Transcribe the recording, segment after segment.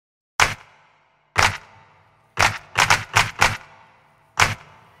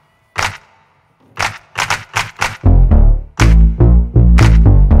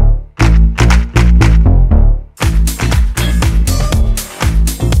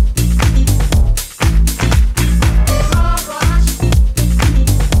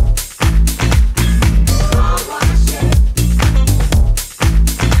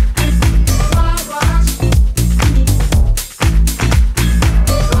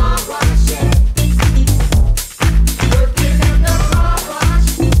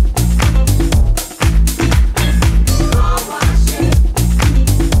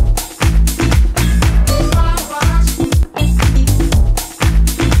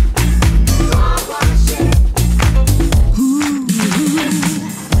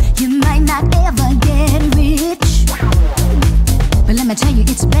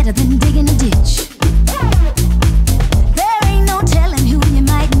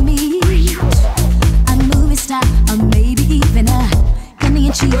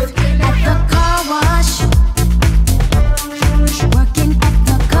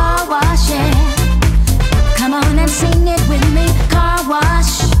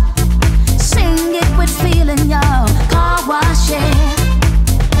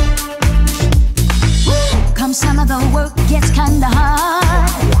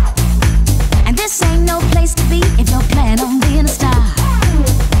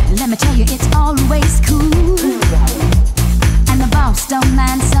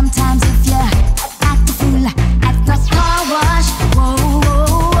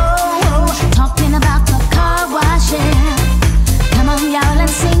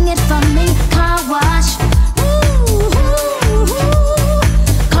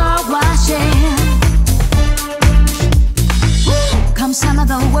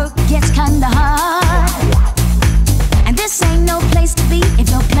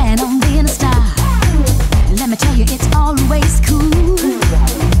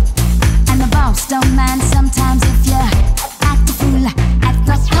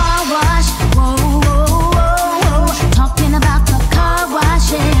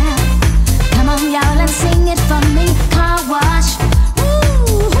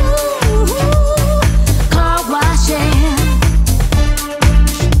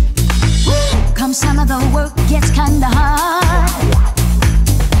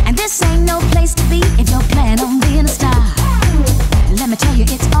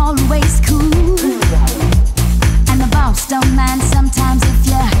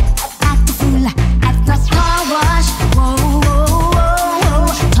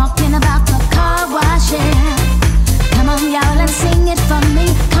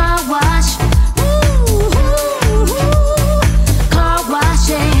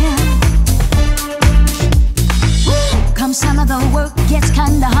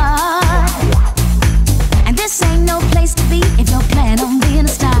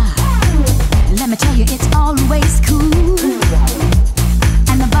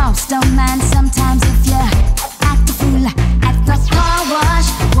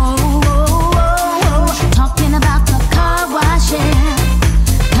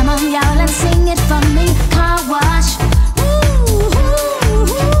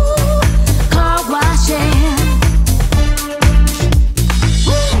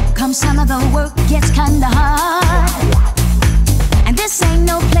some of the work gets kinda hard. And this ain't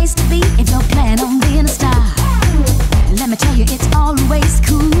no place to be if you plan on being a star. Let me tell you, it's always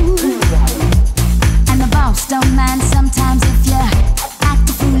cool. And the boss don't mind sometimes if you act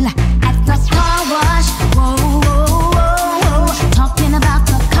a fool at the car wash. Whoa, whoa, whoa, whoa. Talking about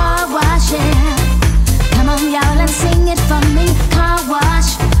the car wash, yeah. Come on, y'all, and sing it for me. Car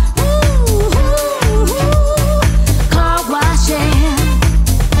wash. Ooh, ooh, ooh. Car wash, yeah.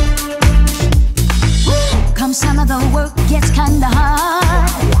 Come some of the work gets kinda hard.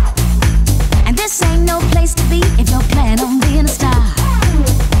 And this ain't no place to be if you plan on being a star.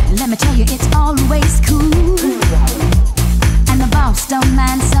 Let me tell you, it's always cool. And the boss don't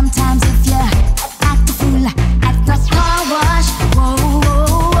mind sometimes if you act a fool at the car wash. Whoa,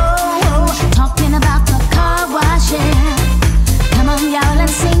 whoa, whoa, whoa. Talking about the car wash, yeah. Come on, y'all, and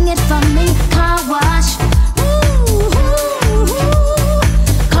sing it for me. Car wash. Ooh, ooh, ooh.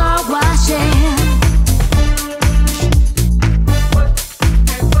 Car wash, yeah.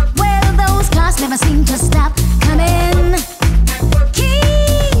 Well, those cars never seem to stop.